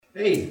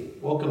Hey,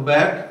 welcome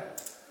back.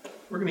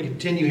 We're going to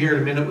continue here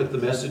in a minute with the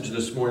message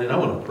this morning. I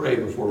want to pray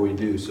before we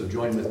do, so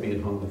join with me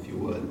at home if you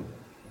would.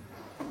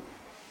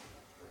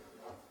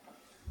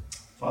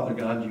 Father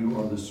God, you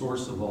are the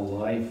source of all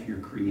life, your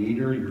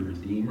creator, your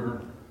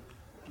redeemer,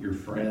 your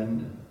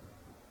friend.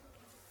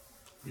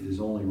 It is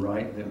only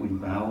right that we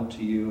bow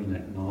to you and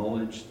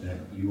acknowledge that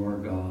you are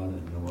God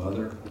and no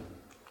other.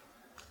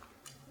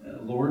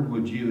 Lord,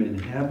 would you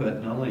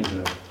inhabit not only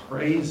the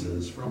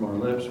praises from our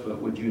lips, but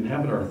would you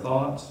inhabit our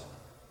thoughts,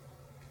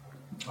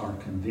 our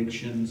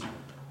convictions,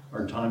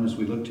 our time as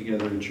we look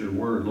together at your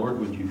word. Lord,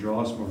 would you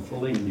draw us more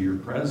fully into your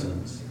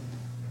presence?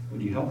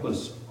 Would you help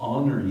us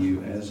honor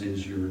you as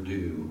is your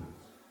due?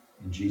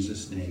 In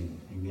Jesus' name,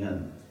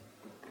 amen.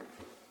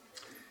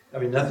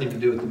 Having nothing to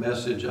do with the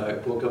message, I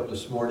woke up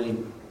this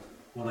morning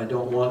when I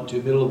don't want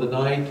to, middle of the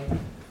night,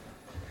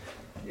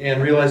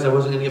 and realized I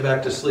wasn't going to get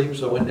back to sleep,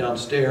 so I went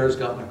downstairs,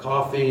 got my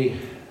coffee,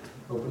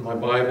 opened my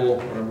Bible,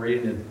 where I'm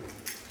reading in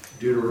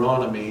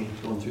Deuteronomy,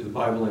 going through the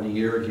Bible in a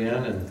year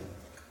again, and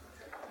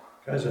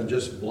guys, I'm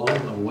just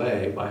blown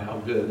away by how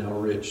good and how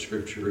rich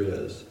Scripture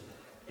is,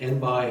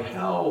 and by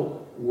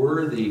how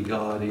worthy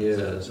God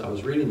is. I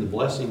was reading the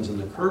blessings and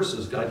the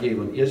curses God gave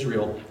on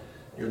Israel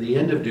near the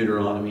end of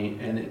Deuteronomy,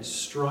 and it's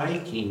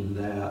striking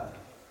that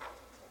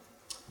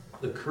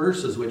the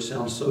curses, which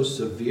sound so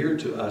severe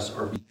to us,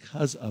 are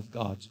because of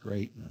God's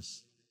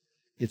greatness.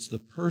 It's the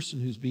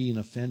person who's being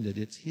offended.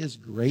 It's his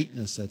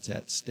greatness that's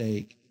at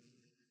stake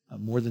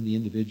more than the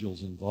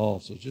individuals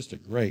involved. So it's just a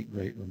great,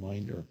 great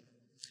reminder.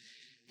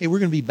 Hey, we're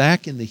going to be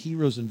back in the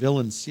Heroes and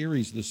Villains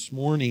series this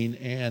morning,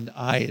 and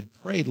I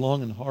had prayed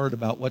long and hard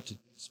about what to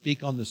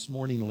speak on this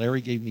morning.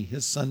 Larry gave me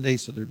his Sunday,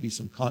 so there'd be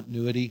some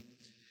continuity.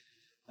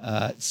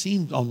 It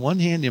seemed on one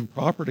hand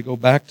improper to go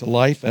back to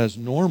life as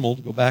normal,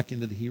 to go back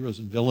into the Heroes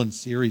and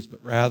Villains series, but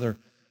rather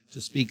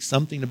to speak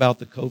something about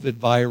the COVID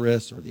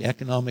virus or the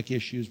economic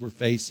issues we're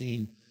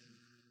facing,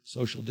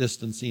 social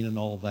distancing and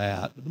all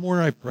that. But the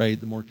more I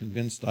prayed, the more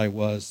convinced I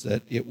was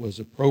that it was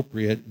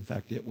appropriate. In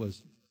fact, it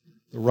was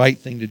the right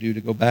thing to do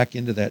to go back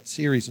into that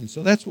series. And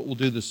so that's what we'll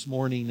do this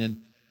morning.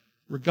 And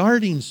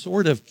regarding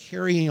sort of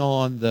carrying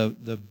on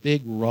the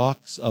big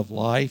rocks of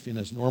life in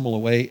as normal a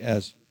way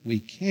as we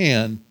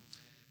can,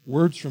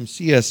 words from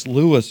C.S.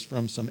 Lewis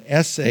from some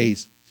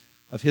essays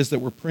of his that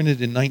were printed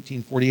in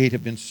 1948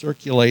 have been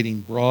circulating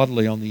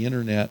broadly on the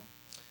internet.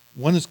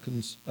 One is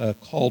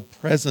called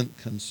Present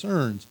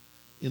Concerns.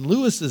 In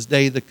Lewis's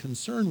day, the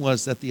concern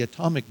was that the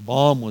atomic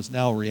bomb was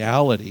now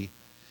reality,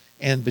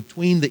 and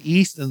between the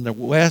East and the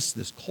West,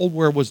 this Cold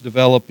War was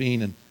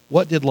developing, and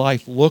what did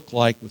life look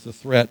like with the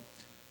threat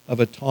of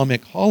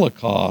atomic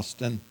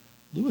holocaust? And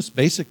Lewis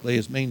basically,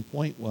 his main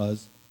point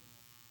was,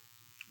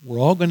 we're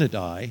all going to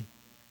die.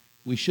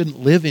 We shouldn't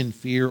live in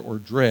fear or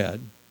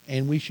dread,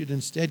 and we should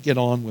instead get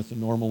on with the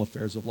normal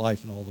affairs of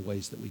life in all the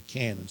ways that we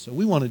can. And so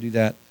we want to do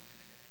that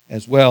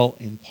as well,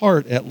 in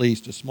part at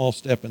least, a small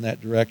step in that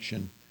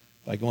direction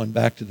by going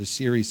back to the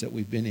series that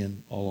we've been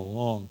in all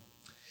along.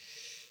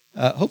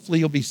 Hopefully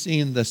you'll be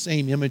seeing the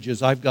same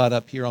images I've got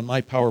up here on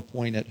my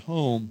PowerPoint at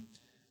home.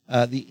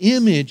 The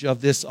image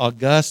of this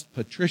august,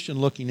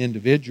 patrician-looking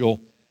individual,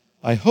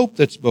 I hope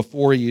that's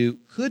before you,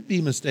 could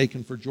be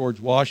mistaken for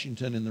George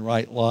Washington in the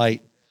right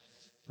light,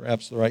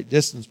 perhaps the right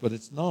distance, but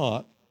it's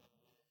not.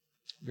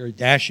 A very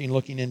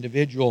dashing-looking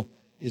individual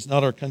is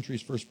not our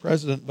country's first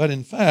president, but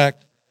in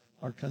fact,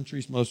 our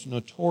country's most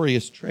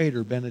notorious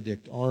traitor,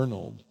 Benedict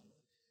Arnold.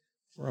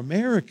 For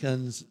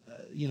Americans,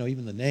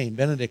 even the name,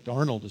 Benedict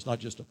Arnold, is not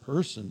just a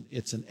person,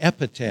 it's an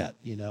epithet,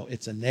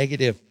 it's a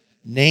negative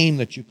name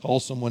that you call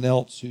someone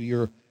else who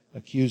you're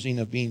accusing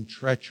of being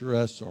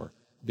treacherous or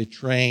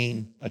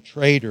betraying, a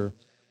traitor.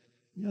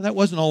 That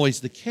wasn't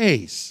always the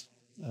case.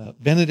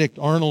 Benedict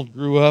Arnold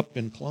grew up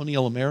in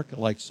colonial America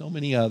like so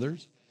many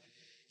others.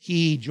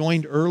 He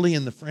joined early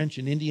in the French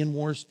and Indian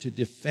Wars to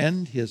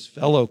defend his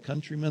fellow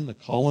countrymen, the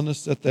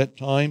colonists at that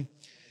time.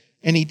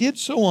 And he did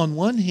so on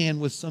one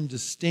hand with some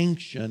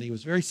distinction. He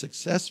was very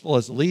successful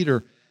as a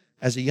leader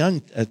as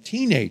a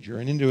teenager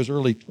and into his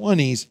early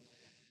 20s,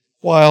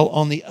 while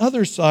on the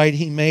other side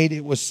he made,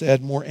 it was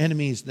said, more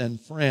enemies than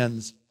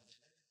friends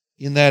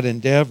in that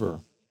endeavor.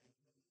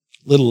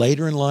 A little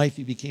later in life,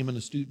 he became an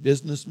astute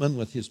businessman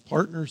with his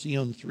partners. He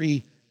owned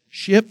 3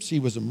 ships. He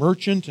was a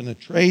merchant and a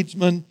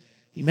tradesman.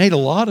 He made a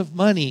lot of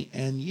money,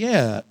 and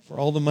yet, for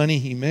all the money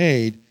he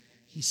made,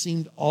 he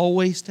seemed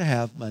always to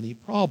have money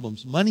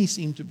problems. Money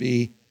seemed to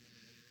be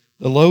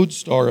the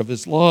lodestar of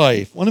his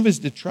life. One of his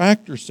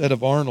detractors said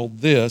of Arnold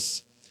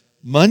this,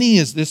 "Money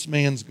is this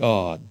man's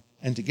God,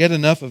 and to get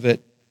enough of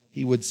it,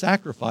 he would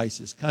sacrifice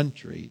his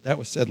country." That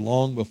was said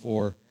long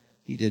before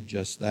he did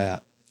just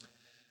that.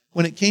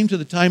 When it came to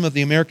the time of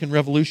the American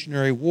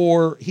Revolutionary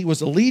War, he was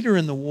a leader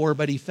in the war,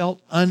 but he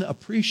felt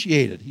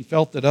unappreciated. He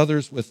felt that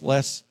others with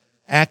less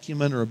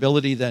acumen or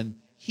ability than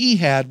he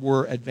had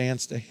were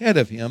advanced ahead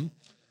of him,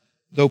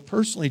 though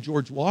personally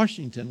George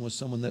Washington was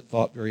someone that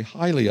thought very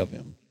highly of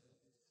him.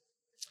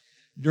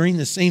 During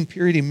the same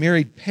period, he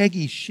married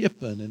Peggy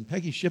Shippen, and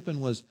Peggy Shippen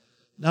was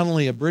not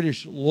only a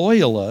British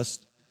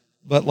loyalist,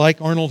 But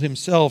like Arnold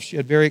himself, she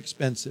had very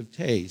expensive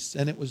tastes.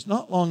 And it was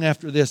not long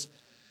after this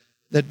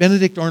that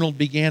Benedict Arnold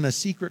began a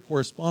secret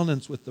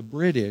correspondence with the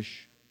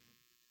British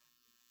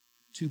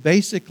to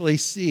basically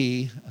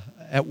see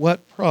at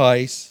what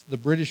price the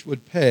British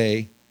would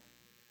pay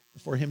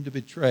for him to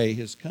betray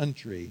his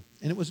country.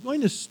 And it was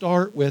going to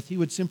start with, he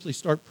would simply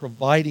start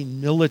providing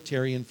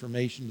military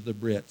information to the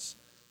Brits.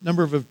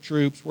 Number of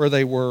troops, where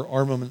they were,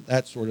 armament,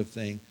 that sort of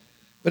thing.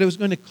 But it was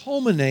going to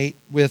culminate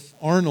with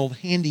Arnold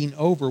handing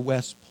over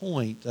West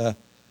Point, a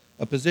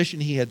position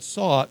he had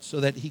sought, so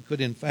that he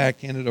could in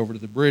fact hand it over to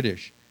the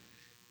British.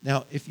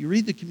 Now, if you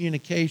read the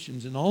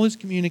communications, in all his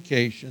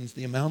communications,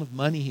 the amount of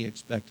money he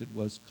expected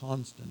was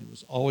constant. It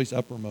was always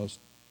uppermost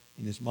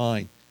in his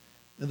mind.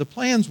 Now, the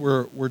plans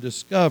were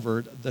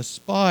discovered. The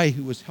spy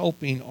who was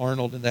helping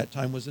Arnold in that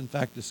time was in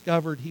fact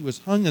discovered. He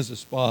was hung as a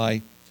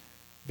spy.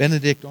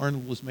 Benedict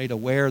Arnold was made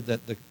aware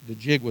that the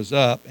jig was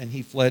up, and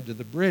he fled to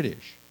the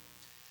British.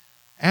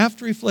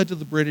 After he fled to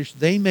the British,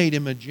 they made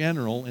him a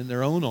general in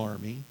their own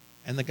army,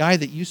 and the guy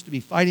that used to be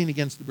fighting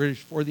against the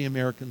British for the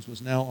Americans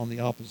was now on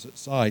the opposite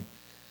side.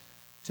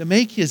 To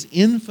make his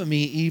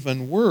infamy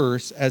even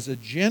worse, as a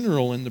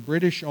general in the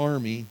British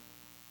Army,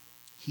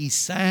 he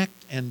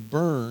sacked and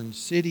burned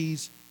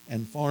cities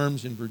and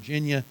farms in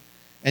Virginia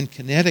and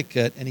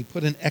Connecticut, and he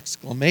put an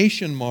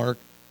exclamation mark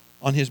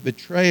on his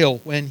betrayal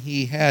when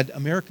he had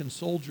American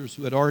soldiers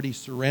who had already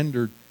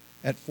surrendered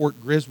at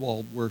Fort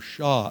Griswold were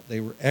shot. They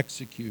were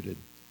executed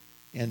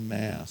en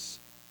masse.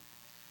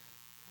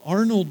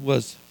 Arnold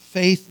was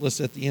faithless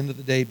at the end of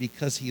the day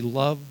because he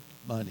loved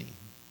money.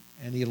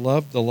 And he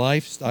loved the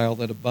lifestyle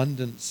that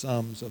abundant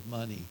sums of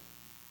money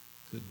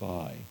could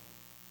buy.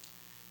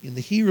 In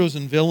the Heroes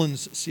and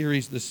Villains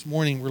series this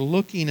morning, we're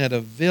looking at a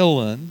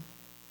villain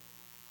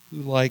who,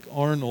 like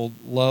Arnold,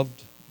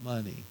 loved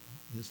money.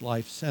 His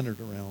life centered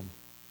around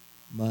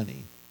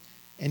money.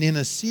 And in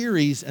a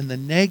series in the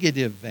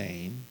negative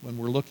vein, when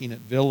we're looking at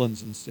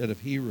villains instead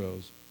of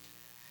heroes,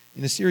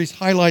 in a series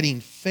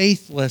highlighting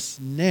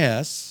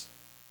faithlessness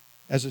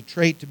as a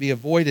trait to be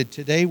avoided,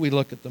 today we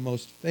look at the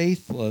most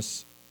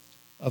faithless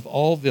of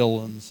all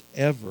villains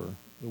ever,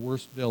 the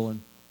worst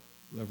villain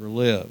who ever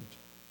lived.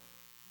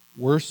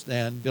 Worse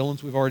than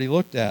villains we've already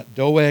looked at.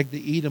 Doeg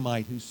the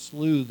Edomite, who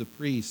slew the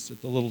priests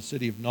at the little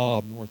city of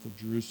Nob, north of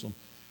Jerusalem.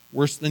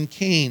 Worse than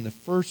Cain, the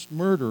first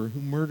murderer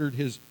who murdered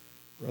his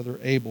brother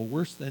Abel.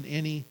 Worse than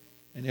any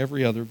and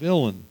every other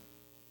villain.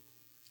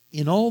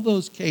 In all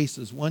those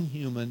cases, one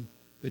human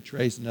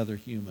betrays another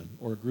human,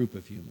 or a group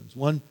of humans.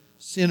 One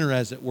sinner,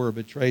 as it were,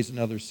 betrays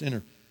another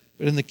sinner.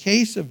 But in the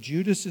case of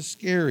Judas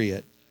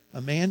Iscariot,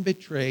 a man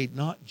betrayed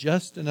not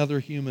just another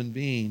human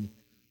being,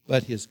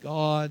 but his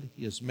God,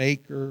 his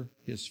Maker,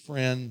 his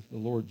friend, the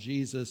Lord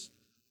Jesus,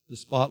 the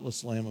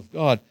spotless Lamb of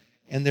God.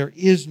 And there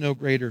is no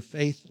greater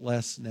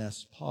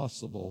faithlessness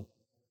possible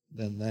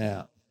than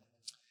that.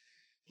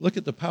 Look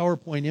at the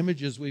PowerPoint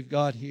images we've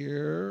got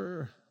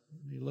here.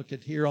 Let me look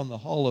at here on the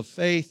Hall of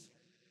Faith.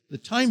 The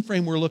time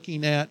frame we're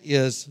looking at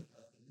is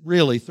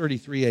really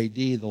 33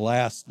 A.D.,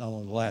 not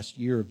only the last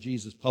year of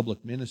Jesus'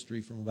 public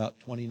ministry, from about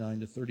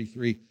 29 to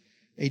 33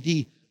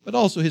 A.D., but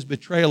also his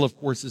betrayal, of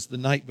course, is the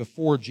night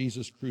before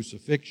Jesus'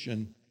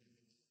 crucifixion.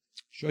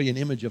 I'll show you an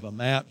image of a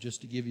map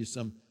just to give you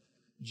some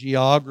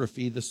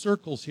geography. The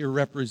circles here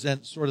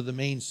represent sort of the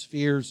main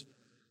spheres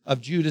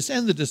of Judas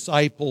and the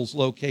disciples'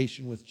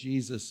 location with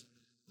Jesus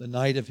the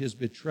night of his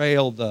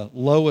betrayal. The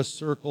lowest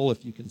circle,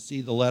 if you can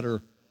see the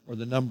letter or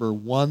the number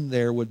 1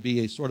 there, would be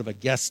a sort of a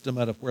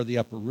guesstimate of where the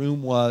upper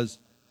room was.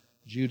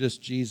 Judas,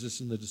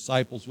 Jesus, and the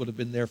disciples would have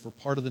been there for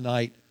part of the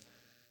night.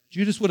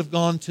 Judas would have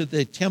gone to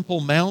the Temple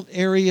Mount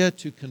area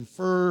to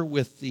confer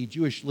with the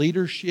Jewish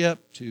leadership,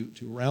 to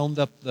round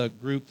up the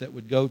group that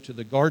would go to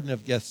the Garden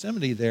of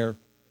Gethsemane there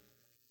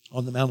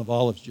on the Mount of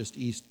Olives just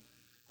east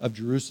of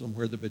Jerusalem,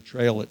 where the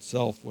betrayal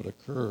itself would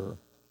occur.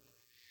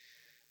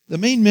 The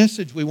main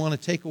message we want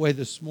to take away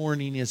this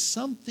morning is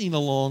something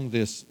along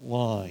this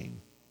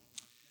line.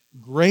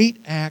 Great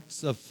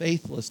acts of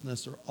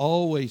faithlessness are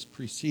always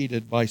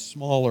preceded by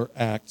smaller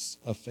acts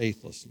of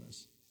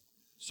faithlessness.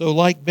 So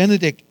like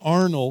Benedict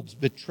Arnold's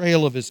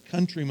betrayal of his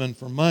countrymen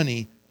for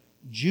money,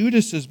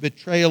 Judas's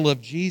betrayal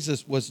of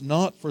Jesus was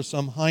not for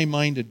some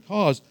high-minded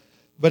cause,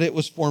 but it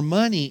was for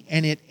money,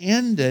 and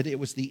it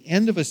was the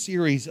end of a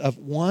series of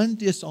one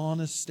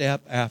dishonest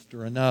step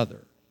after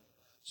another.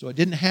 So it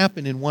didn't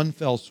happen in one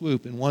fell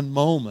swoop, in one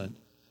moment,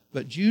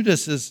 but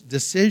Judas's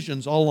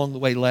decisions all along the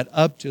way led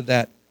up to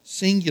that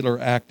singular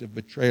act of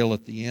betrayal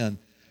at the end.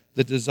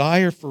 The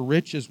desire for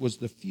riches was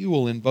the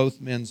fuel in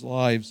both men's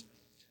lives,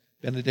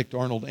 Benedict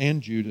Arnold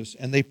and Judas,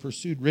 and they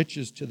pursued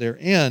riches to their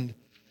end.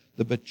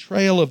 The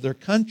betrayal of their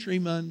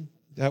countrymen,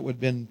 that would have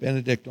been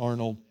Benedict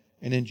Arnold,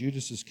 and in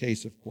Judas's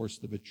case, of course,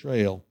 the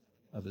betrayal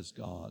of his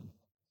God.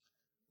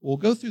 We'll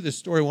go through this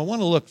story. We'll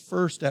want to look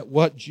first at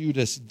what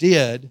Judas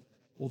did.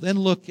 We'll then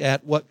look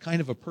at what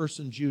kind of a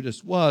person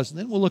Judas was, and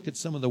then we'll look at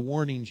some of the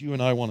warnings you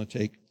and I want to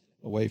take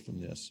away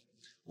from this.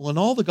 Well, in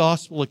all the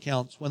gospel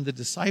accounts, when the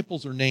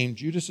disciples are named,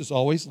 Judas is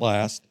always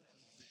last.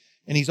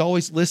 And he's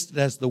always listed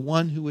as the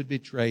one who would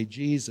betray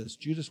Jesus.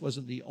 Judas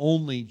wasn't the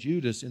only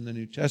Judas in the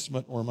New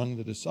Testament or among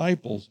the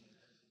disciples.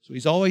 So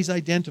he's always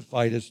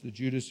identified as the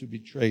Judas who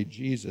betrayed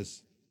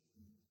Jesus.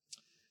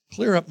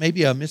 Clear up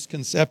maybe a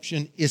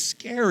misconception.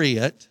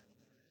 Iscariot,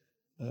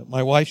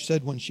 my wife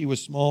said when she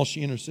was small,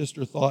 she and her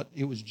sister thought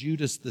it was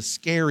Judas the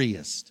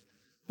scariest.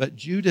 But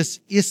Judas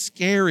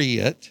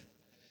Iscariot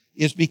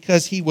is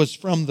because he was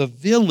from the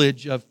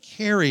village of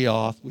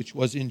Kerioth, which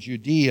was in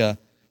Judea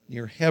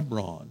near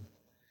Hebron.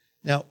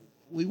 Now,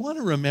 we want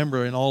to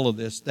remember in all of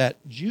this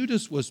that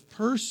Judas was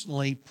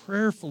personally,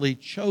 prayerfully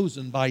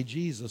chosen by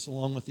Jesus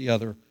along with the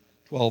other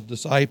 12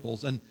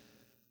 disciples. And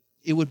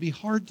it would be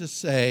hard to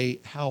say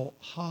how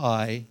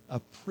high a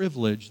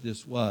privilege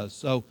this was.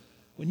 So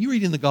when you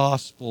read in the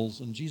Gospels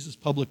and Jesus'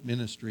 public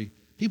ministry,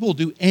 people will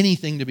do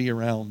anything to be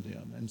around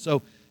him. And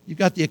so you've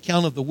got the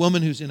account of the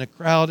woman who's in a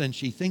crowd and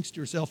she thinks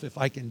to herself, if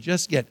I can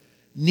just get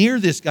near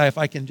this guy, if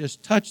I can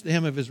just touch the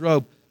hem of his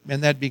robe,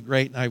 man, that'd be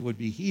great and I would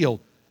be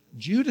healed.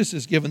 Judas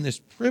is given this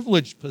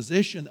privileged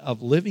position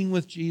of living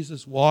with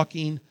Jesus,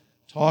 walking,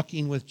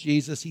 talking with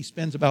Jesus. He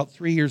spends about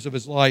 3 years of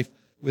his life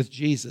with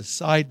Jesus,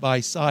 side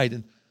by side.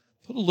 And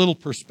put a little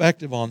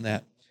perspective on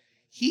that.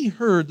 He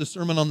heard the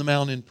Sermon on the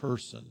Mount in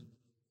person.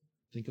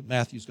 Think of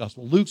Matthew's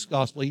Gospel. Luke's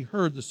Gospel, he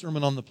heard the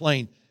Sermon on the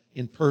Plain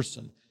in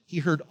person. He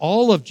heard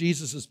all of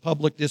Jesus'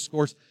 public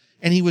discourse,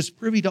 and he was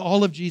privy to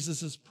all of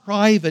Jesus'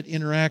 private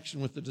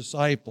interaction with the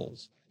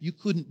disciples. You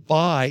couldn't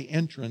buy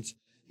entrance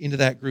into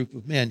that group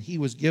of men. He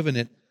was given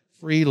it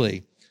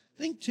freely.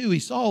 Think, too, he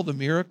saw all the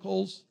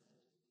miracles.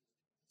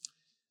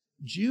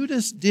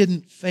 Judas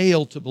didn't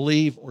fail to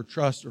believe or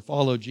trust or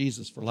follow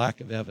Jesus for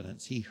lack of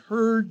evidence. He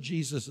heard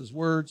Jesus'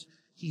 words.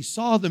 He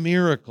saw the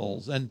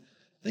miracles. And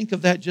think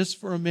of that just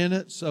for a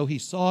minute. So he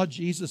saw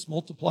Jesus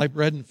multiply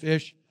bread and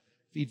fish,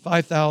 feed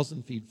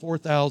 5,000, feed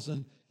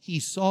 4,000. He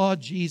saw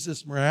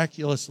Jesus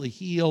miraculously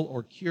heal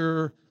or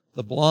cure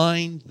the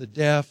blind, the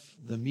deaf,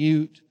 the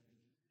mute.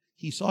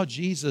 He saw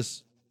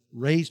Jesus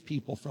raise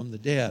people from the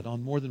dead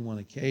on more than one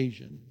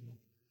occasion.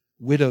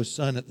 Widow's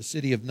son at the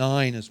city of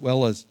Nain, as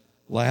well as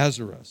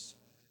Lazarus.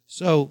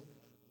 So,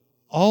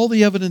 all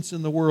the evidence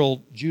in the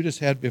world Judas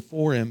had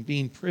before him,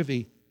 being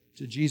privy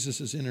to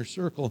Jesus' inner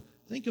circle.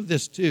 Think of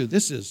this too.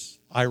 This is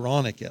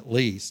ironic at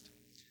least.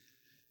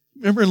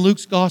 Remember in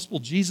Luke's Gospel,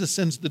 Jesus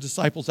sends the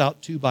disciples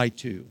out 2 by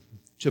 2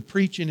 to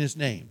preach in His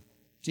name,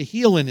 to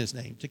heal in His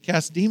name, to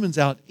cast demons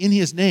out in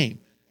His name.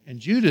 And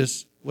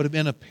Judas would have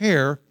been a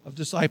pair of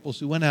disciples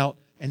who went out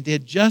and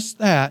did just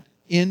that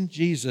in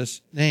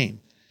Jesus' name.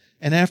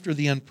 And after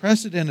the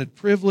unprecedented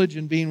privilege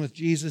in being with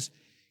Jesus,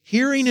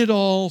 hearing it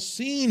all,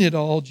 seeing it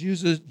all,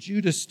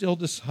 Judas still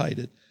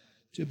decided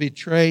to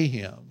betray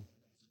Him.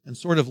 And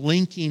sort of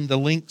linking the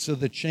links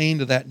of the chain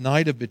to that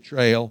night of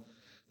betrayal,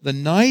 the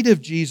night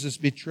of Jesus'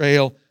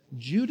 betrayal,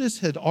 Judas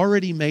had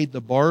already made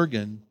the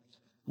bargain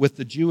with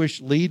the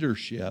Jewish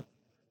leadership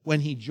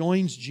when he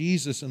joins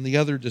Jesus and the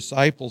other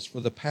disciples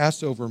for the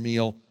Passover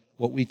meal,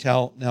 what we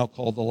now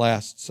call the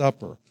Last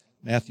Supper,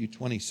 Matthew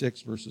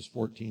 26, verses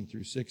 14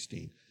 through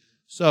 16.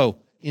 So,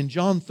 in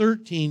John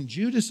 13,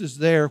 Judas is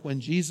there when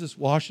Jesus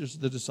washes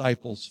the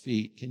disciples'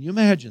 feet. Can you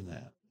imagine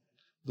that?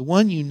 The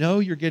one you know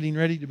you're getting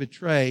ready to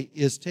betray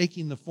is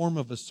taking the form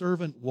of a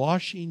servant,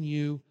 washing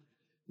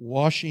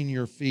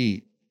your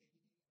feet.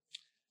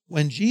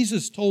 When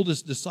Jesus told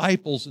His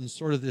disciples in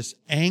sort of this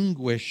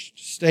anguished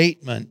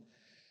statement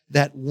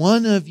that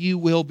one of you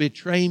will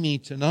betray me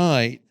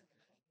tonight,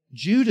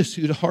 Judas,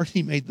 who'd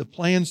already made the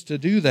plans to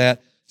do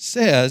that,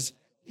 says,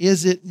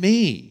 "Is it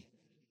me?"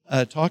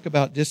 Talk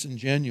about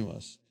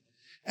disingenuous.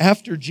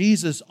 After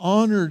Jesus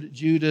honored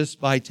Judas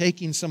by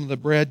taking some of the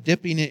bread,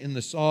 dipping it in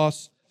the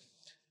sauce,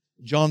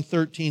 John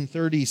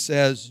 13:30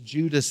 says,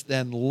 Judas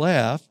then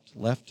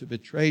left to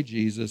betray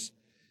Jesus.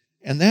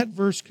 And that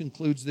verse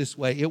concludes this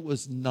way: it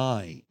was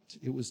night.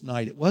 It was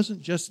night. It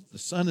wasn't just the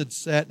sun had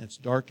set and it's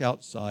dark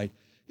outside.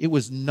 It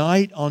was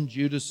night on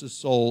Judas'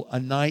 soul, a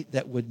night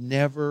that would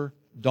never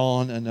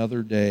dawn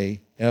another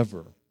day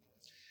ever.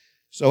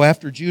 So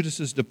after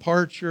Judas'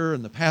 departure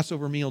and the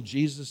Passover meal,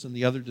 Jesus and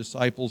the other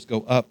disciples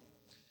go up.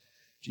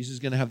 Jesus is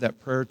going to have that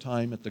prayer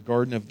time at the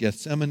Garden of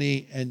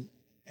Gethsemane, and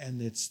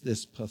it's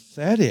this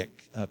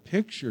pathetic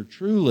picture,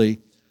 truly,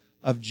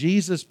 of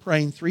Jesus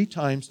praying 3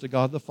 times to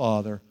God the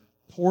Father,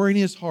 pouring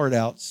His heart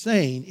out,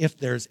 saying, if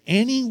there's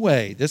any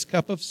way this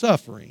cup of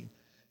suffering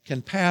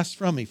can pass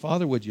from me,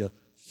 Father, would you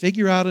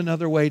figure out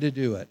another way to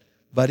do it?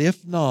 But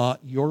if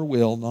not, your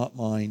will, not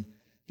mine,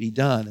 be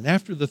done. And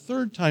after the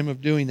 3rd time of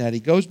doing that, He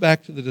goes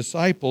back to the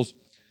disciples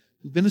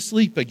who've been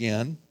asleep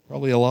again,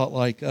 probably a lot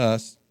like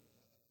us,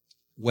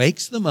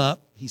 wakes them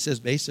up. He says,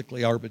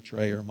 basically, our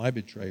betrayer, my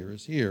betrayer,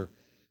 is here.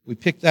 We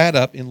pick that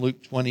up in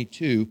Luke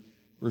 22,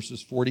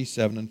 verses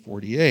 47 and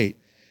 48. It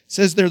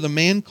says there, the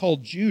man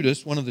called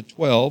Judas, one of the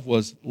 12,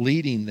 was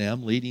leading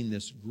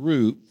this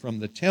group from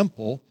the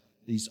temple,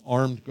 these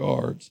armed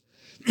guards.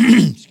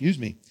 Excuse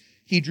me.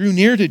 He drew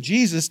near to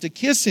Jesus to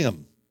kiss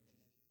Him.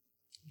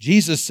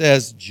 Jesus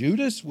says,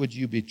 Judas, would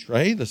you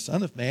betray the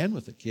Son of Man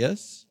with a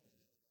kiss?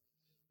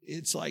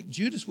 It's like,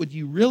 Judas, would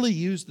you really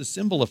use the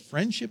symbol of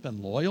friendship and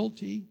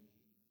loyalty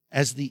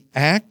as the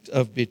act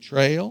of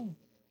betrayal?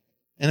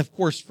 And of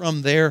course,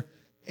 from there,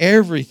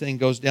 everything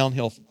goes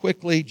downhill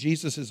quickly.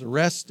 Jesus is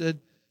arrested.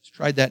 He's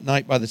tried that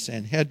night by the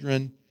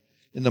Sanhedrin.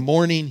 In the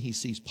morning, he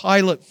sees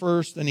Pilate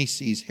first, then he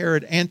sees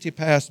Herod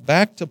Antipas,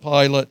 back to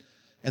Pilate.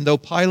 And though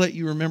Pilate,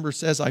 you remember,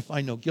 says, I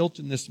find no guilt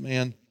in this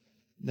man,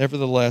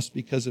 nevertheless,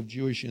 because of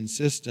Jewish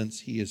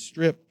insistence, he is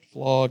stripped,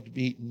 flogged,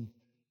 beaten,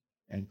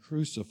 and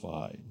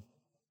crucified.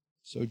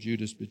 So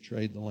Judas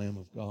betrayed the Lamb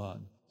of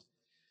God.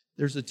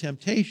 There's a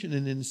temptation,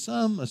 and in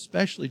some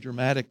especially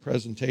dramatic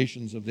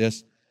presentations of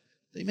this,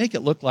 they make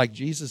it look like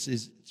Jesus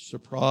is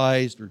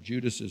surprised or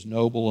Judas is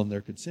noble, and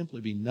there could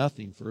simply be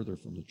nothing further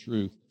from the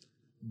truth.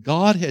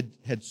 God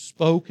had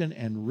spoken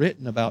and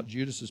written about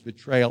Judas's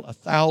betrayal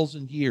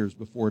 1,000 years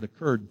before it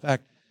occurred. In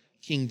fact,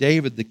 King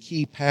David, the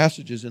key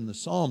passages in the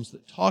Psalms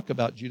that talk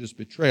about Judas'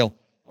 betrayal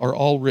are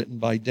all written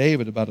by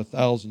David about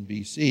 1000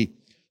 BC.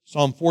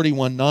 Psalm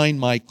 41:9,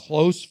 my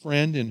close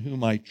friend in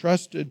whom I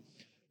trusted,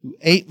 who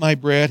ate my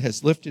bread,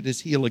 has lifted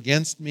his heel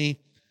against me.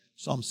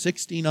 Psalm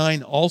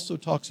 69 also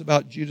talks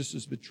about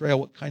Judas's betrayal,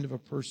 what kind of a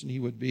person he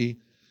would be.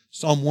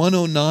 Psalm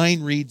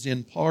 109 reads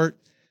in part,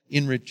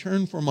 in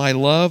return for my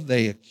love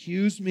they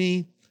accuse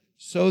me,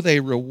 so they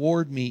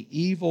reward me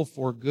evil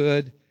for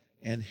good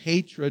and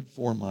hatred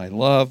for my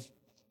love.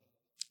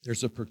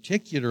 There's a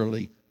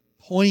particularly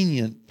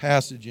poignant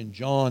passage in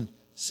John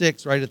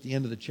 6, right at the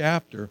end of the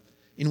chapter,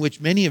 in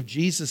which many of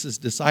Jesus'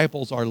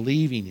 disciples are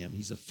leaving him.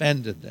 He's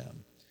offended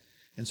them.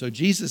 And so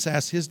Jesus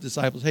asks his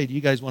disciples, hey, do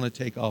you guys want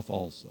to take off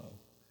also?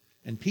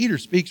 And Peter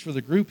speaks for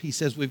the group. He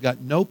says, we've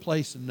got no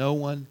place and no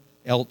one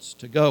else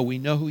to go. We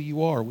know who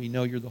you are. We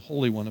know you're the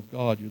Holy One of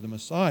God. You're the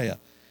Messiah.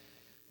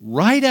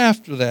 Right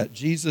after that,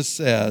 Jesus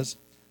says,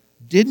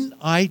 didn't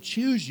I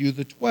choose you,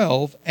 the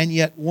 12, and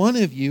yet one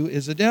of you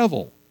is a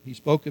devil? He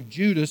spoke of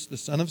Judas, the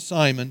son of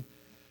Simon,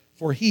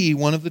 for he,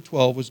 one of the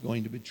 12, was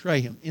going to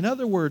betray him. In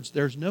other words,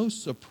 there's no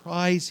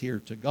surprise here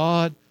to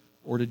God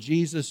or to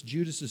Jesus.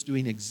 Judas is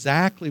doing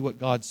exactly what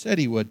God said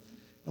he would.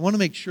 I want to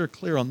make sure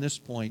clear on this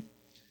point.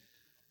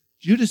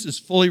 Judas is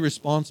fully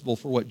responsible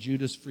for what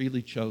Judas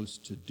freely chose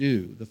to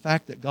do. The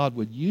fact that God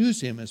would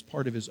use him as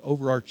part of his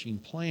overarching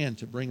plan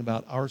to bring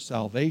about our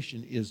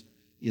salvation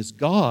is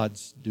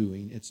God's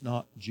doing. It's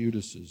not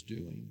Judas's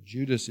doing.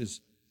 Judas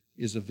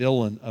is a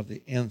villain of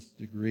the nth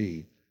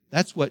degree.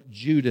 That's what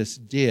Judas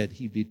did.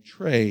 He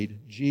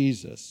betrayed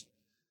Jesus.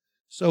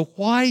 So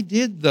why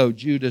did, though,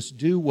 Judas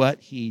do what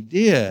he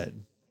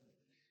did?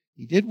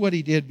 He did what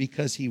he did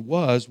because he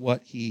was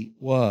what he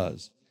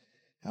was.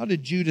 How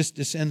did Judas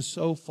descend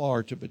so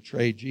far to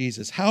betray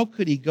Jesus? How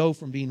could he go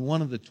from being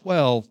one of the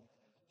 12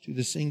 to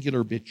the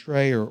singular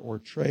betrayer or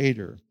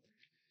traitor?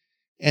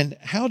 And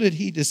how did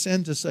he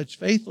descend to such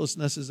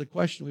faithlessness is a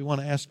question we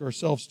want to ask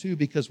ourselves too,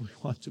 because we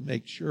want to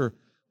make sure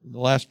the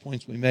last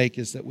points we make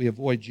is that we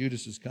avoid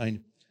Judas's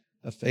kind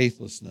of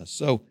faithlessness.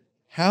 So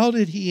how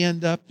did he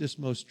end up this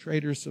most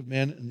traitorous of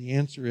men? And the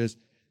answer is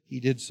he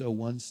did so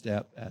one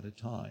step at a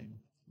time,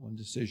 one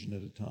decision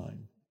at a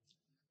time.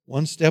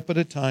 One step at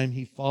a time,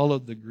 he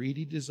followed the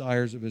greedy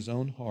desires of his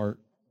own heart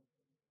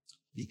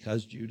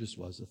because Judas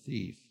was a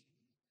thief.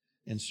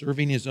 And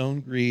serving his own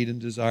greed and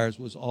desires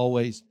was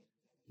always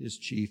his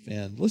chief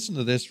end. Listen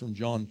to this from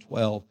John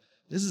 12.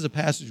 This is a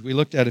passage we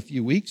looked at a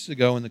few weeks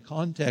ago in the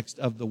context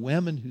of the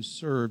women who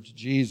served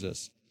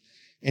Jesus.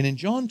 And in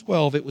John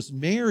 12, it was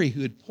Mary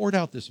who had poured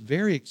out this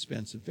very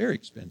expensive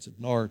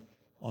nard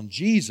on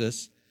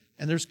Jesus.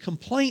 And there's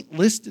complaint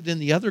listed in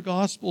the other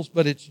Gospels,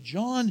 but it's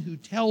John who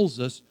tells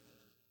us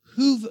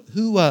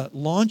who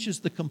launches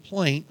the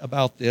complaint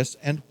about this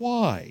and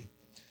why.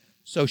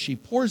 So she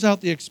pours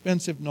out the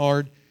expensive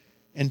nard,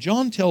 and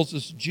John tells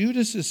us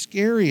Judas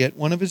Iscariot,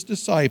 one of his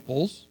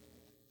disciples,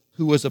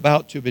 who was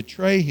about to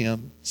betray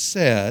him,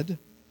 said,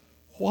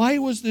 why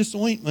was this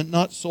ointment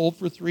not sold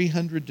for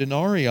 300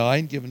 denarii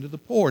and given to the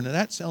poor? Now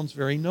that sounds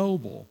very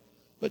noble.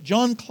 But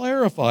John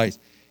clarifies,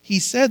 he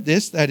said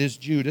this, that is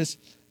Judas,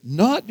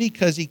 not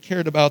because he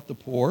cared about the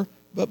poor,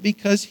 but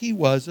because he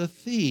was a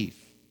thief.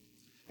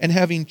 And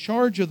having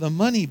charge of the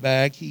money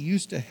bag, he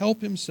used to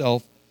help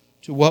himself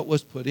to what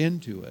was put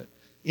into it.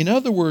 In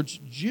other words,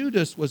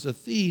 Judas was a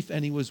thief,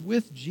 and he was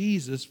with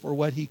Jesus for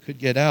what he could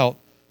get out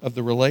of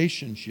the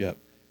relationship.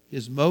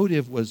 His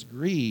motive was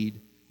greed,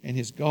 and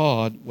his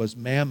God was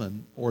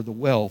mammon, or the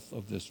wealth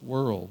of this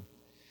world.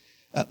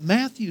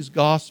 Matthew's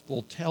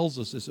gospel tells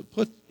us this.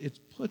 It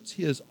puts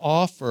his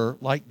offer,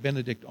 like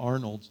Benedict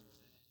Arnold's,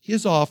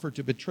 his offer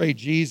to betray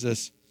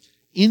Jesus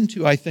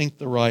into, I think,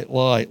 the right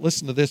light.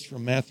 Listen to this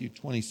from Matthew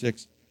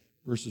 26,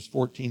 verses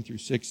 14 through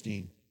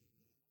 16.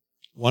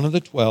 One of the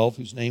 12,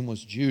 whose name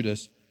was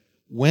Judas,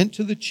 went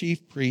to the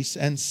chief priests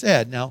and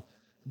said, now,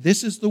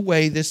 this is the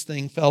way this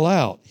thing fell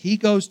out. He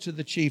goes to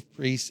the chief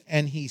priests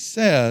and he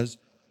says,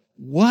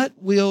 what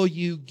will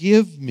you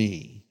give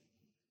me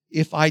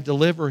if I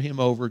deliver him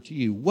over to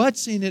you?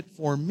 What's in it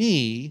for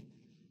me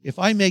if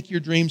I make your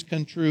dreams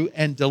come true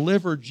and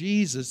deliver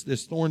Jesus,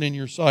 this thorn in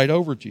your side,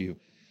 over to you?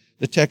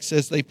 The text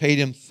says they paid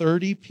him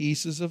 30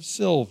 pieces of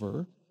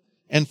silver,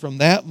 and from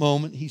that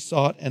moment he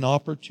sought an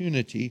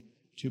opportunity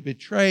to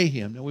betray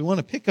him. Now we want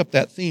to pick up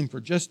that theme for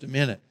just a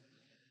minute.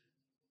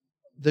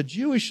 The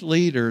Jewish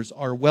leaders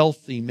are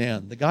wealthy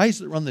men. The guys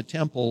that run the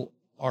temple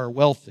are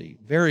wealthy,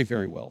 very,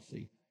 very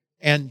wealthy.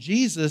 And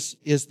Jesus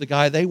is the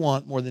guy they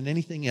want more than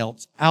anything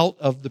else out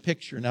of the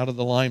picture and out of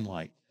the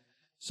limelight.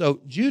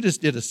 So Judas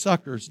did a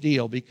sucker's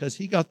deal because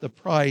he got the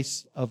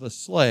price of a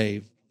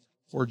slave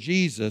for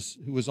Jesus,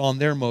 who was on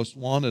their most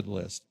wanted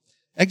list.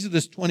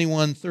 Exodus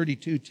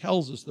 21:32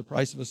 tells us the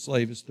price of a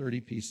slave is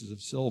 30 pieces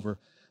of silver.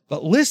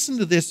 But listen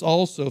to this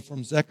also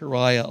from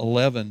Zechariah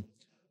 11,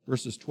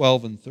 verses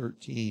 12 and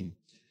 13.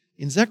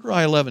 In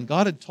Zechariah 11,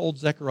 God had told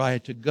Zechariah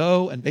to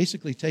go and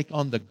basically take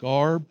on the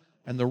garb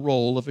and the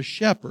role of a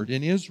shepherd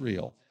in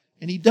Israel.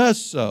 And he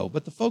does so,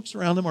 but the folks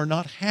around him are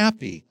not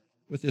happy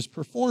with his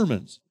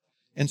performance.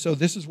 And so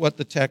this is what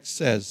the text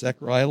says,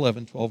 Zechariah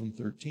 11, 12 and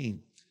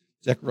 13.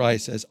 Zechariah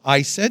says,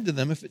 I said to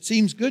them, if it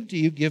seems good to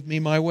you, give me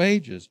my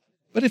wages.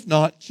 But if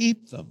not,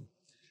 keep them.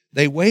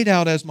 They weighed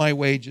out as my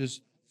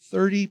wages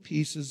 30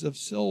 pieces of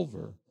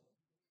silver.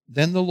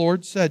 Then the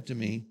Lord said to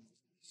me,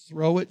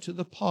 throw it to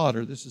the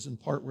potter. This is in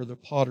part where the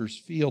potter's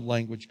field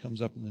language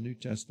comes up in the New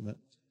Testament.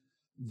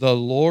 The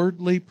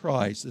lordly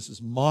price, this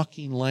is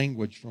mocking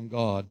language from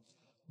God,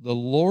 the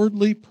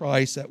lordly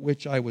price at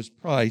which I was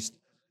priced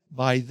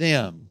by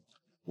them.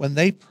 When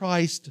they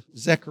priced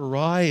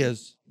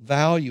Zechariah's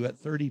value at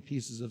 30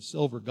 pieces of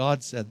silver,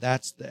 God said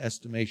that's the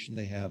estimation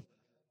they have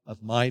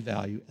of my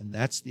value, and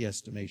that's the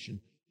estimation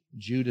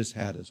Judas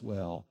had as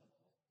well.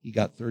 He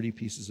got 30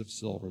 pieces of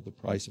silver, the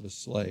price of a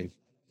slave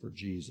for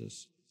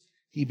Jesus.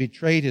 He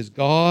betrayed his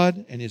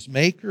God and his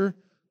Maker,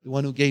 the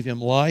one who gave him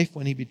life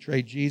when he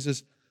betrayed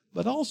Jesus.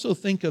 But also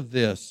think of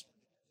this.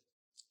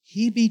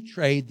 He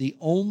betrayed the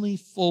only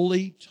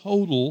fully,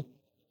 total,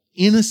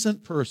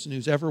 innocent person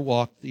who's ever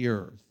walked the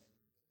earth.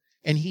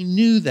 And he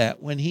knew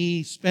that when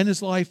he spent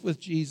his life with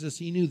Jesus,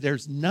 he knew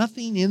there's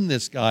nothing in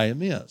this guy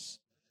amiss.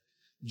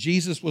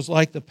 Jesus was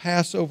like the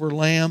Passover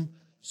lamb,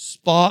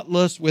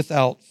 spotless,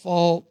 without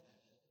fault.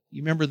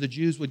 You remember the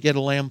Jews would get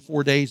a lamb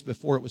 4 days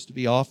before it was to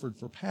be offered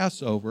for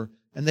Passover,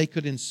 and they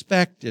could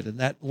inspect it, and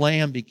that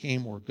lamb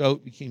became, or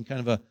goat became kind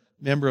of a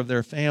member of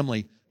their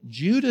family.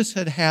 Judas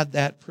had had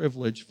that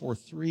privilege for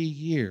 3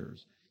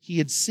 years. He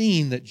had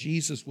seen that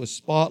Jesus was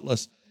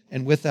spotless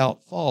and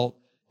without fault,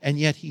 and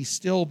yet he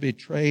still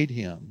betrayed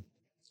him.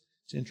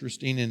 It's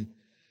interesting, in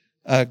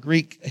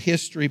Greek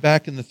history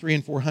back in the 300s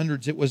and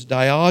 400s, it was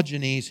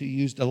Diogenes who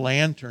used a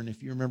lantern,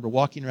 if you remember,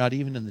 walking around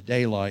even in the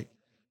daylight,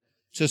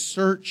 to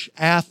search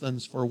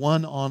Athens for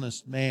one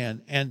honest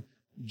man. And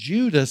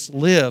Judas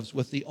lives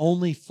with the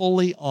only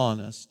fully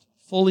honest,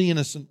 fully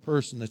innocent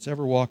person that's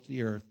ever walked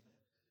the earth,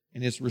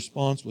 and his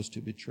response was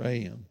to betray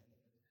him.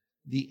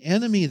 The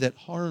enemy that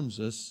harms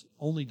us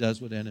only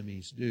does what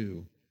enemies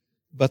do.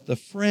 But the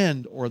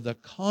friend or the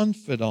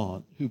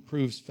confidant who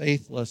proves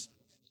faithless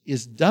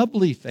is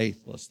doubly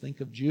faithless.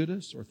 Think of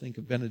Judas or think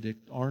of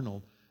Benedict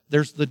Arnold.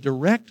 There's the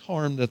direct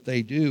harm that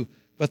they do,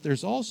 but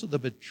there's also the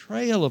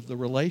betrayal of the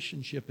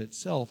relationship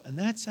itself, and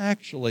that's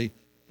actually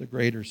the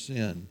greater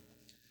sin.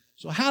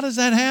 So how does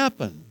that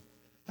happen?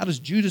 How does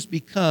Judas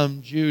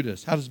become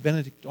Judas? How does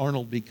Benedict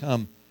Arnold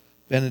become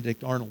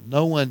Benedict Arnold?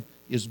 No one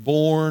is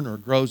born or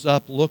grows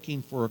up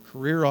looking for a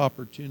career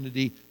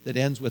opportunity that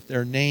ends with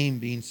their name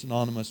being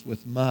synonymous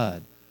with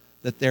mud,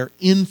 that they're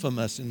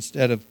infamous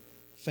instead of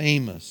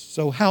famous.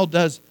 So how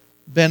does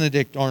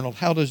Benedict Arnold,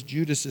 how does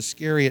Judas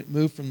Iscariot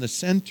move from the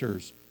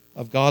centers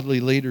of godly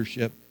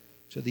leadership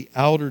to the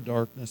outer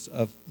darkness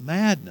of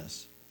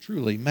madness,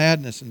 truly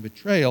madness and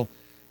betrayal?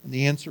 And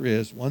the answer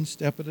is one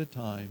step at a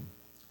time,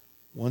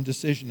 one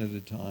decision at a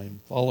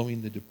time,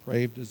 following the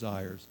depraved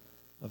desires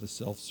of a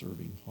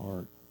self-serving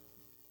heart.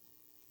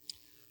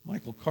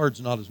 Michael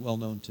Card's not as well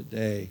known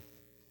today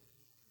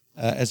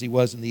as he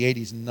was in the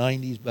 80s and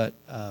 90s, but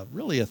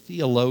really a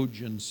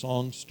theologian,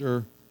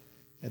 songster,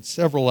 had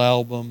several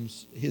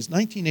albums. His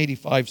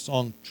 1985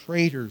 song,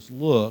 Traitor's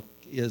Look,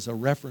 is a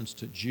reference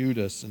to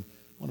Judas, and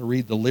I want to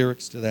read the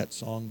lyrics to that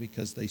song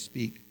because they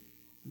speak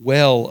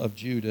well of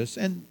Judas,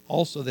 and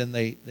also then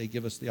they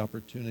give us the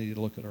opportunity to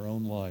look at our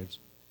own lives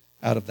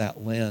out of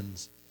that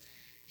lens.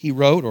 He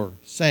wrote, or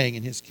sang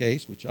in his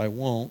case, which I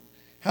won't,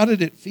 how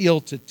did it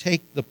feel to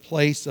take the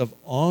place of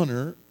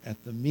honor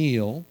at the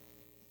meal,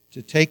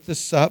 to take the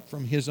sup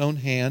from his own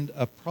hand,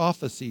 a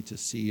prophecy to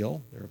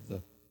seal, there of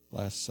the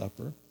Last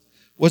Supper?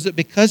 Was it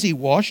because he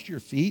washed your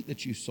feet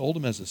that you sold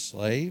him as a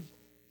slave,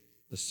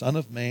 the Son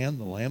of Man,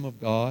 the Lamb of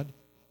God,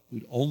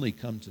 who'd only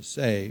come to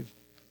save?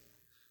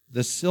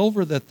 The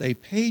silver that they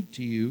paid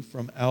to you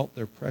from out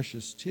their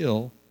precious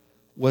till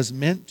was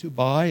meant to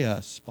buy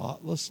a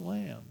spotless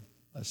lamb,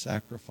 a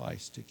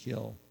sacrifice to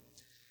kill.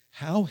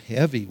 How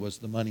heavy was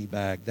the money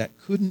bag that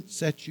couldn't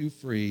set you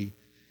free?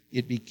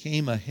 It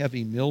became a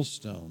heavy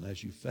millstone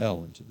as you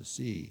fell into the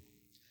sea.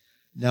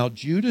 Now,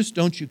 Judas,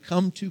 don't you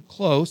come too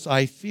close.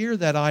 I fear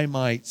that I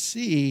might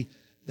see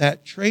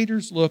that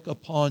traitor's look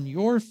upon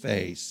your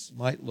face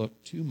might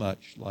look too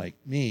much like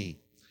me.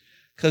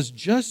 'Cause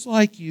just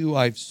like you,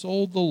 I've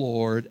sold the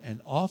Lord,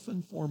 and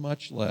often for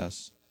much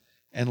less.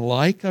 And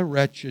like a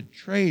wretched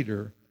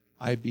traitor,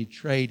 I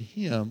betrayed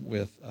him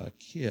with a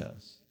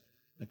kiss.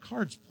 The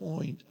card's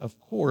point, of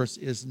course,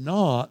 is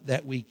not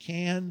that we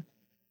can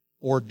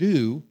or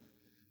do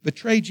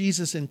betray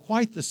Jesus in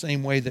quite the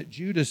same way that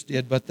Judas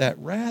did, but that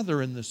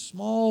rather in the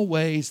small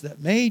ways that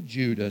made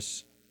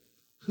Judas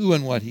who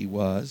and what he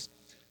was,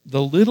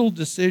 the little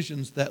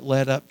decisions that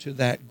led up to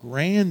that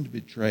grand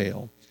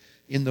betrayal,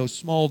 in those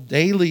small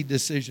daily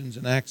decisions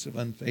and acts of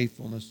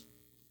unfaithfulness,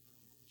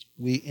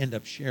 we end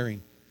up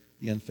sharing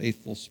the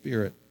unfaithful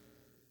spirit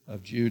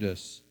of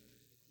Judas.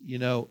 You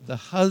know, the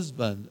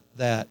husband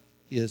that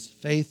is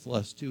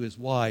faithless to his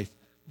wife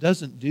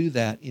doesn't do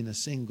that in a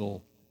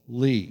single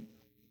leap.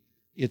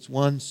 It's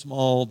one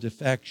small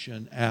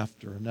defection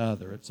after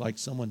another. It's like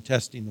someone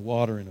testing the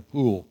water in a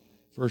pool.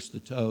 First the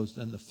toes,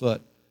 then the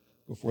foot,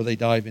 before they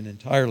dive in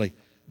entirely.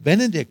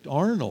 Benedict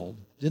Arnold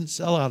didn't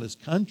sell out his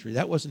country.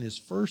 That wasn't his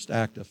first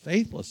act of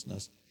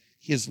faithlessness.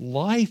 His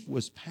life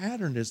was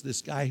patterned as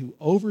this guy who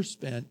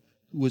overspent,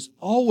 who was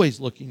always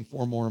looking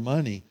for more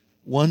money,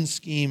 one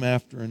scheme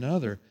after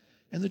another.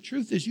 And the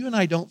truth is, you and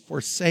I don't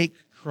forsake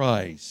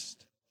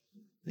Christ.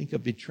 Think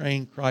of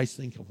betraying Christ,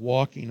 think of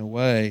walking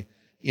away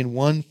in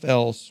one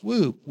fell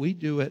swoop. We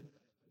do it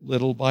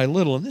little by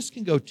little. And this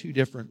can go two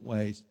different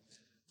ways.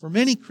 For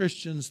many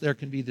Christians, there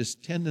can be this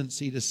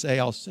tendency to say,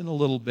 I'll sin a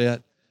little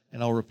bit,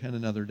 and I'll repent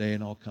another day,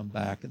 and I'll come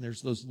back. And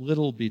there's those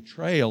little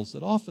betrayals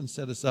that often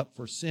set us up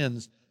for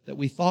sins that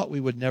we thought we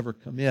would never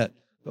commit,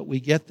 but we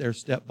get there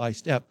step by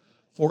step.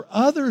 For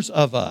others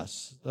of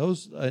us,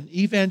 those in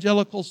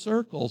evangelical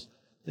circles,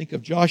 think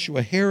of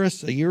Joshua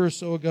Harris a year or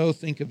so ago,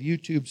 think of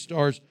YouTube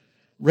stars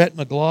Rhett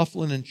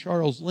McLaughlin and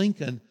Charles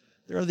Lincoln.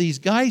 There are these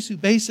guys who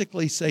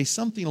basically say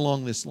something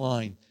along this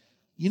line.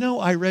 You know,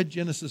 I read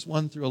Genesis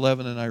 1 through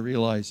 11 and I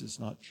realize it's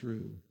not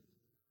true.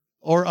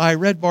 Or I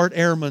read Bart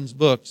Ehrman's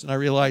books and I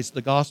realized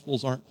the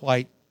Gospels aren't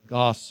quite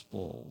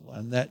gospel,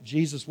 and that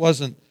Jesus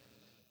wasn't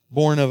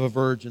born of a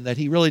virgin, that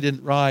he really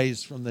didn't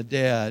rise from the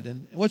dead.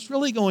 And what's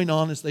really going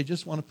on is they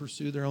just want to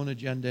pursue their own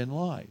agenda in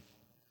life.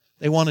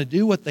 They want to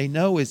do what they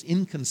know is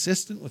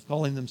inconsistent with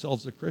calling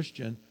themselves a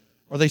Christian,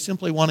 or they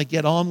simply want to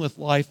get on with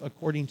life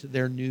according to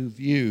their new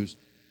views.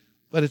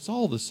 But it's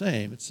all the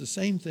same. It's the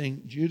same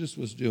thing Judas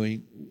was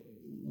doing.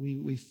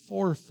 We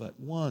forfeit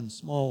one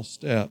small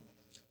step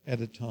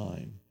at a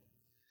time.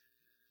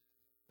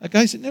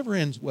 Guys, it never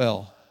ends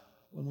well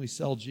when we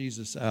sell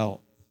Jesus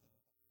out.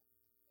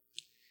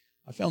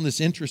 I found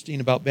this interesting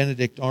about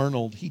Benedict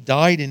Arnold. He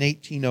died in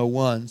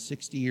 1801,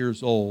 60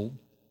 years old,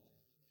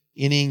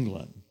 in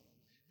England.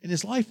 And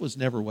his life was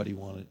never what he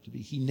wanted it to be.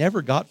 He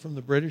never got from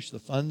the British the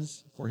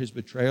funds for his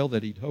betrayal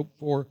that he'd hoped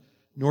for,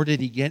 nor did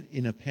he get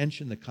in a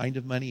pension the kind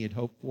of money he'd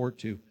hoped for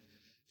to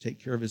take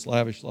care of his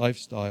lavish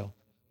lifestyle.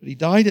 But he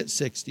died at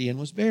 60 and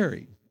was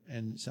buried.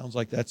 And it sounds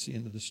like that's the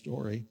end of the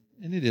story.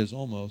 And it is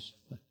almost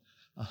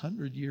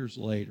 100 years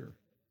later.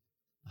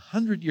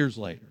 100 years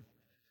later,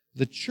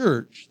 the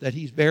church that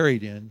he's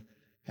buried in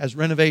has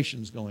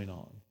renovations going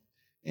on.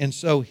 And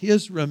so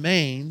his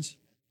remains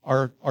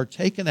are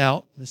taken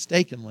out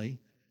mistakenly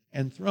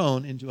and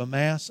thrown into a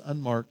mass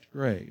unmarked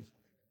grave.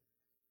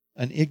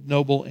 An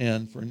ignoble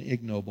end for an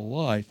ignoble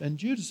life. And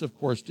Judas, of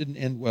course, didn't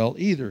end well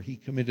either. He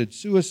committed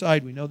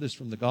suicide. We know this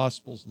from the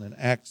Gospels and then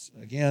Acts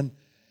again,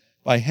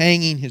 by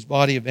hanging, his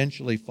body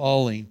eventually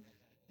falling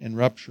and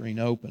rupturing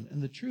open.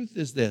 And the truth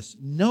is this: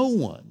 no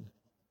one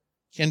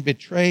can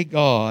betray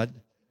God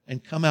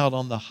and come out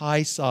on the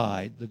high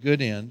side, the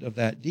good end of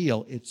that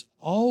deal. It's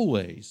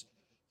always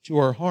to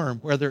our harm.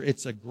 Whether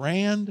it's a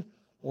grand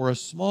or a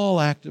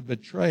small act of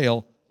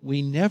betrayal,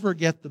 we never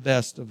get the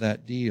best of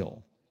that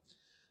deal.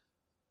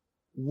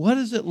 What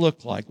does it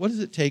look like? What does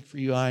it take for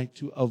you and I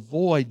to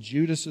avoid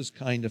Judas's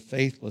kind of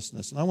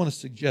faithlessness? And I want to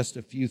suggest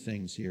a few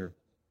things here.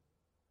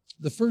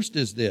 The first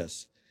is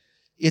this: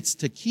 it's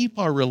to keep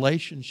our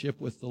relationship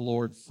with the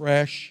Lord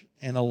fresh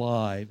and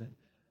alive.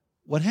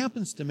 What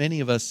happens to many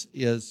of us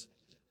is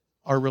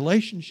our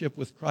relationship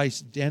with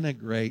Christ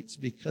denigrates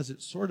because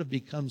it sort of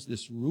becomes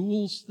this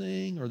rules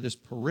thing or this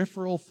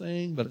peripheral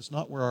thing, but it's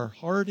not where our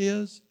heart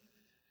is.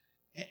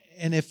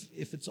 And if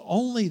it's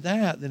only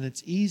that, then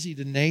it's easy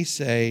to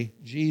naysay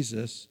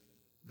Jesus,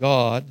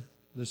 God,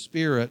 the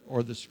Spirit,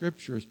 or the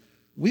Scriptures.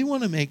 We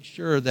want to make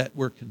sure that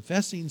we're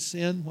confessing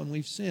sin when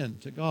we've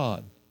sinned to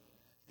God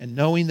and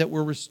knowing that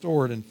we're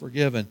restored and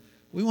forgiven.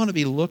 We want to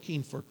be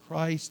looking for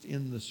Christ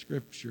in the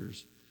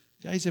Scriptures.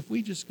 Guys, if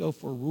we just go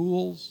for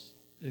rules,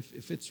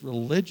 if it's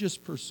religious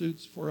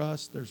pursuits for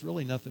us, there's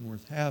really nothing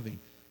worth having.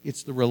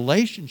 It's the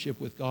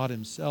relationship with God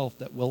Himself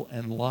that will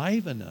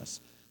enliven us,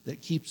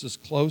 that keeps us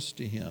close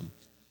to Him,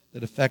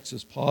 that affects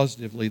us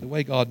positively, the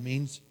way God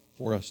means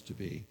for us to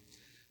be.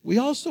 We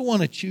also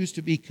want to choose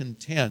to be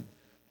content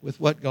with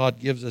what God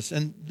gives us.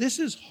 And this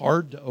is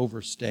hard to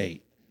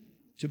overstate,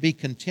 to be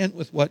content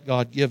with what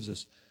God gives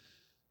us.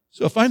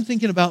 So if I'm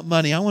thinking about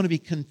money, I want to be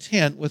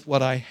content with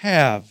what I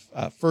have.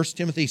 1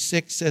 Timothy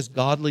 6 says,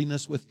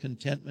 godliness with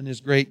contentment is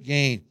great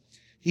gain.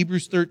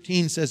 Hebrews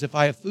 13 says, if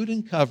I have food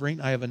and covering,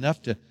 I have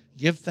enough to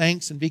give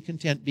thanks and be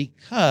content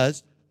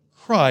because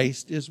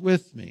Christ is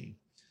with me.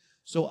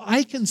 So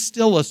I can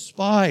still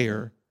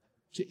aspire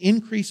to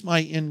increase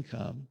my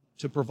income,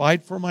 to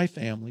provide for my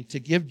family, to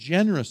give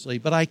generously,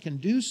 but I can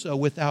do so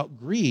without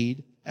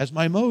greed as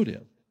my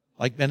motive,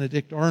 like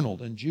Benedict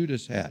Arnold and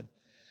Judas had.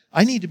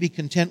 I need to be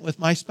content with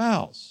my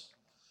spouse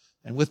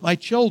and with my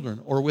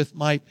children or with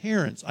my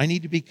parents. I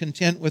need to be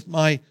content with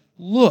my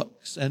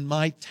looks and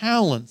my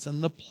talents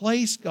and the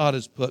place God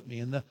has put me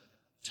and the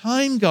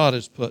time God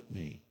has put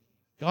me.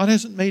 God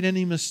hasn't made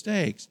any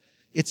mistakes.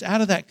 It's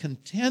out of that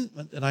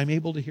contentment that I'm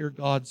able to hear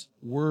God's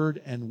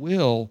word and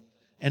will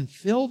and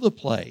fill the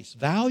place,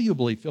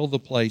 valuably fill the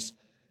place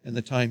in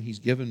the time He's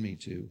given me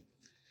to.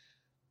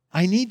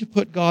 I need to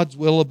put God's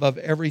will above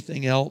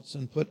everything else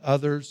and put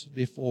others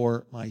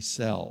before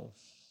myself.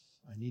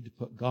 I need to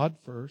put God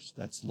first,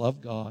 that's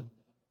love God,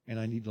 and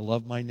I need to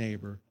love my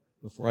neighbor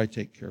before I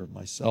take care of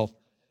myself.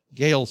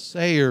 Gale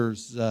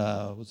Sayers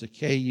was a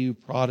KU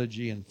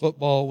prodigy in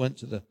football, went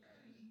to the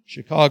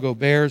Chicago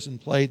Bears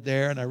and played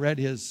there, and I read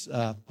his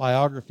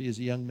biography as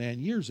a young man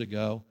years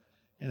ago,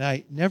 and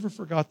I never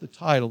forgot the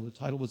title. The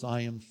title was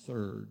I Am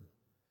Third,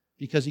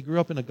 because he grew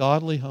up in a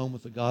godly home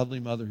with a godly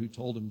mother who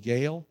told him,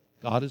 Gale,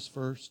 God is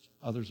first,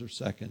 others are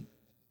second,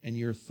 and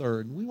you're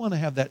third. And we want to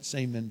have that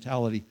same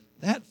mentality.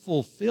 That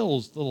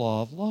fulfills the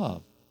law of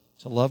love,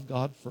 to love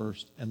God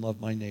first and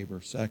love my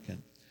neighbor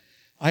second.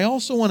 I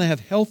also want to have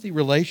healthy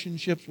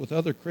relationships with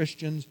other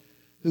Christians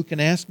who can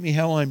ask me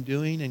how I'm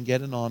doing and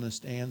get an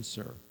honest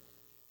answer.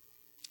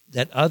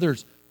 That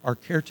others are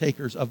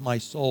caretakers of my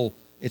soul.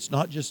 It's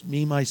not just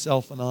me,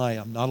 myself, and I.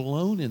 I'm not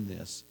alone in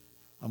this.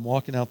 I'm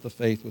walking out the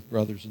faith with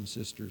brothers and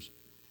sisters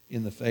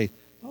in the faith.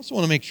 I also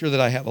want to make sure that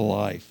I have a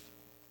life,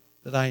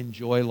 that I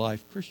enjoy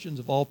life. Christians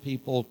of all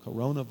people,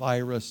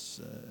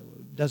 coronavirus,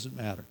 doesn't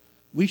matter.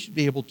 We should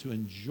be able to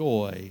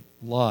enjoy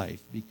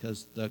life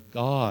because the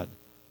God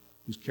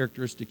whose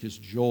characteristic is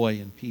joy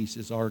and peace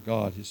is our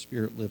God. His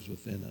Spirit lives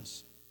within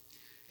us.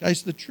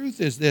 Guys, the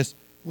truth is this.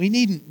 We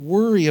needn't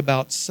worry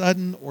about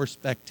sudden or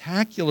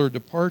spectacular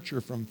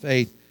departure from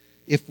faith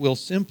if we'll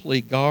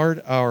simply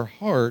guard our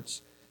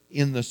hearts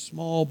in the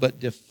small but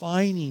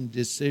defining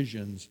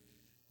decisions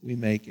we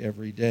make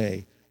every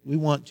day. We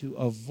want to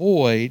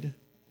avoid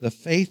the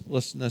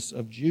faithlessness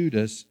of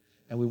Judas,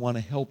 and we want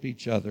to help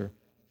each other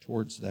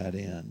towards that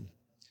end.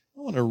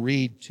 I want to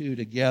read two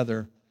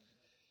together.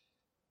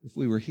 If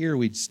we were here,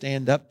 we'd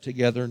stand up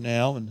together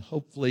now, and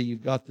hopefully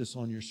you've got this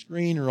on your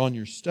screen or on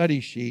your study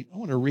sheet. I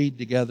want to read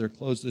together,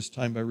 close this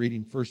time by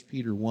reading 1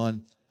 Peter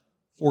 1,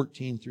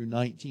 14 through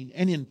 19,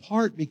 and in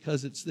part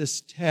because it's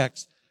this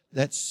text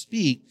that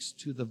speaks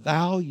to the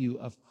value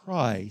of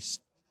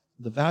Christ,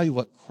 the value of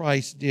what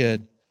Christ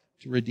did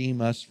to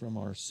redeem us from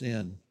our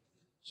sin.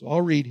 So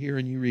I'll read here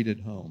and you read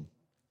at home.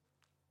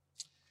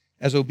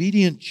 As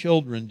obedient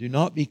children, do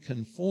not be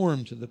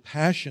conformed to the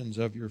passions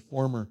of your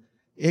former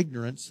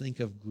ignorance, think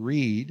of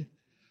greed,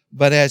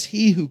 but as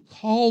He who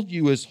called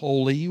you is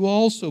holy, you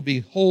also be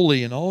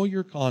holy in all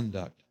your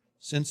conduct,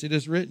 since it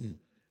is written,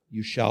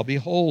 you shall be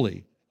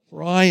holy,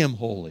 for I am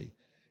holy.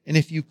 And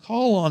if you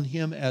call on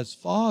Him as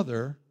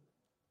Father,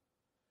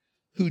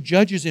 who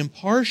judges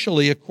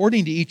impartially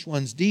according to each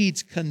one's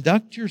deeds,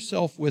 conduct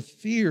yourself with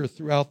fear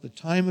throughout the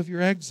time of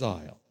your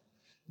exile,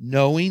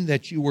 knowing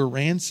that you were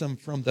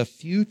ransomed from the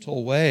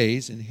futile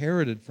ways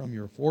inherited from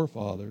your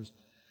forefathers,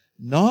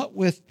 not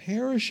with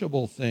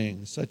perishable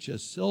things such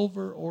as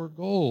silver or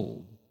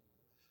gold,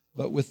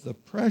 but with the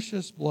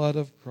precious blood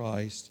of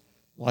Christ,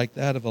 like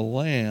that of a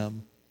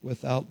lamb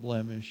without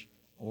blemish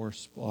or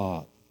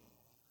spot.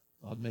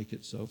 God make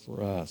it so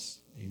for us.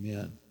 Amen.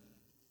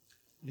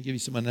 I'm going to give you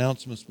some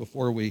announcements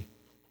before we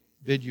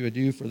bid you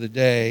adieu for the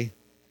day.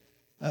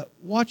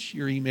 Watch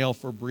your email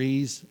for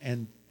Breeze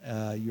and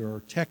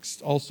your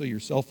text, also your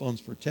cell phones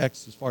for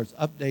text as far as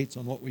updates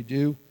on what we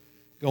do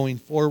going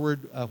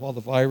forward while the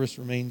virus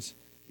remains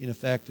in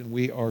effect and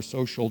we are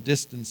social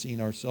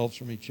distancing ourselves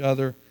from each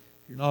other.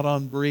 If you're not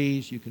on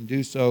Breeze, you can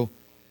do so.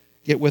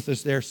 Get with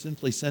us there.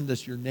 Simply send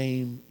us your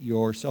name,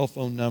 your cell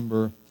phone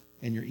number,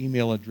 and your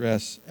email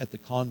address at the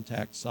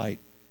contact site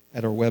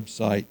at our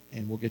website,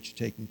 and we'll get you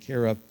taken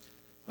care of.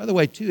 By the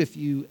way, too, if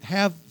you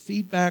have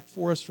feedback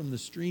for us from the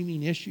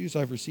streaming issues,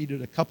 I've received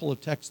a couple of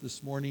texts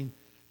this morning.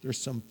 There's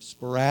some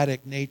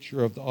sporadic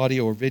nature of the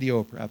audio or video,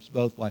 or perhaps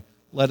both.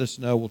 Let us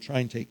know. We'll try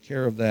and take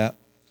care of that.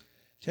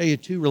 Tell you,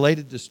 too,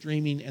 related to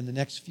streaming, in the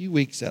next few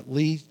weeks at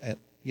least,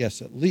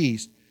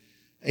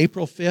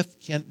 April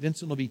 5th, Kent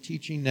Vincent will be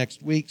teaching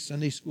next week.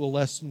 Sunday school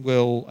lesson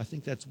will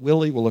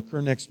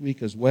occur next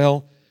week as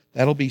well.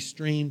 That'll be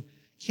streamed.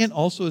 Kent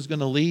also is going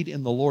to lead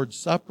in the Lord's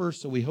Supper,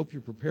 so we hope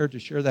you're prepared to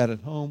share that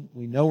at home.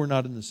 We know we're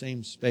not in the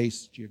same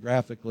space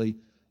geographically,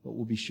 but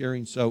we'll be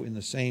sharing so in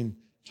the same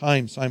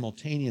time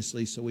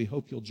simultaneously, so we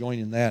hope you'll join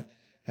in that.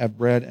 Have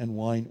bread and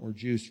wine or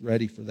juice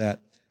ready for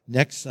that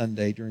next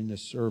Sunday during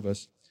this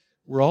service.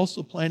 We're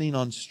also planning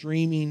on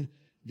streaming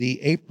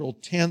the April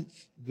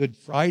 10th Good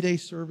Friday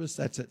service.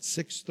 That's at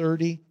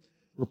 6:30.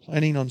 We're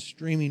planning on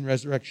streaming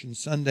Resurrection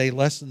Sunday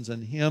lessons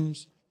and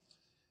hymns.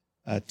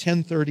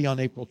 10:30 on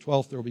April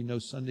 12th, there will be no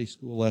Sunday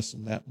school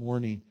lesson that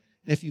morning.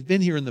 And if you've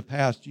been here in the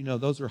past, you know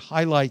those are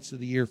highlights of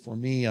the year for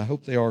me. I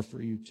hope they are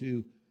for you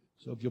too.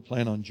 So if you'll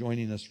plan on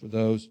joining us for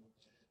those.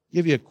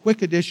 Give you a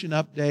quick addition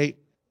update.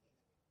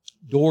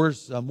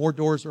 More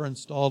doors are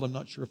installed. I'm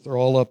not sure if they're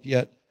all up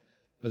yet,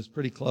 but it's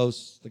pretty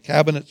close. The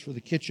cabinets for the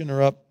kitchen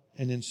are up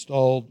and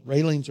installed.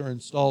 Railings are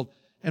installed.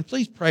 And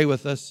please pray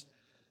with us.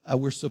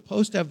 We're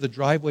supposed to have the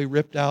driveway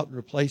ripped out and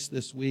replaced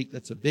this week.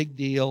 That's a big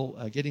deal.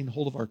 Getting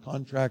hold of our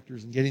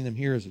contractors and getting them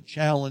here is a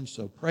challenge,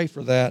 so pray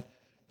for that.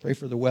 Pray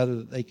for the weather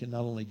that they can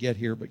not only get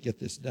here, but get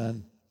this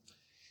done.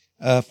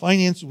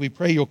 Finances, we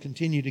pray you'll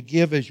continue to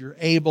give as you're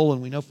able,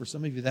 and we know for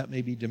some of you that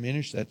may be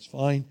diminished. That's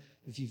fine.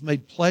 If you've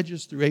made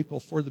pledges through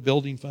April for the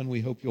building fund, we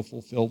hope you'll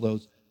fulfill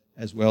those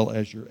as well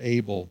as you're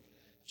able.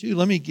 2,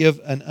 let me give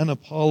an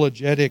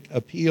unapologetic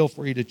appeal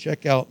for you to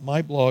check out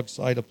my blog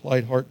site,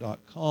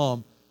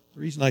 appliedheart.com. The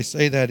reason I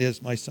say that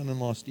is my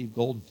son-in-law, Steve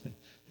Golden,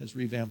 has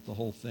revamped the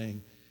whole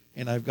thing.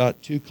 And I've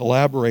got 2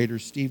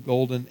 collaborators, Steve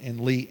Golden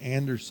and Lee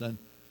Anderson.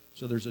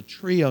 So there's a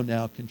trio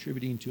now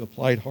contributing to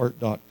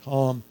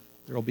appliedheart.com.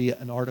 There will be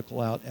an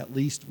article out at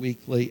least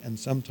weekly and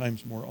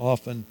sometimes more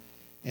often.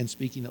 And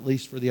speaking at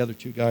least for the other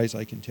 2 guys,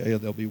 I can tell you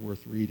they'll be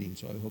worth reading.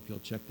 So I hope you'll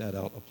check that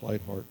out,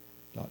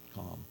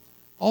 appliedheart.com.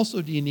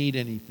 Also, do you need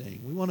anything?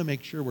 We want to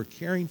make sure we're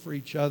caring for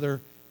each other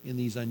in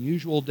these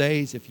unusual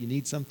days. If you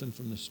need something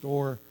from the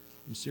store,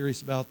 I'm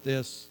serious about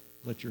this.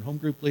 Let your home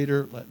group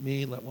leader, let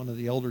me, let one of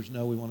the elders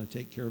know we want to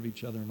take care of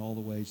each other in all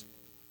the ways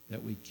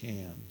that we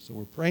can. So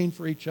we're praying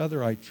for each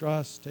other, I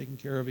trust, taking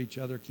care of each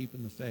other,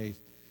 keeping the faith.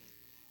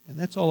 And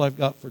that's all I've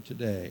got for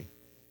today.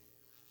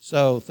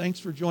 So thanks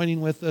for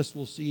joining with us.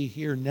 We'll see you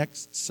here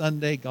next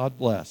Sunday. God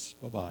bless.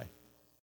 Bye-bye.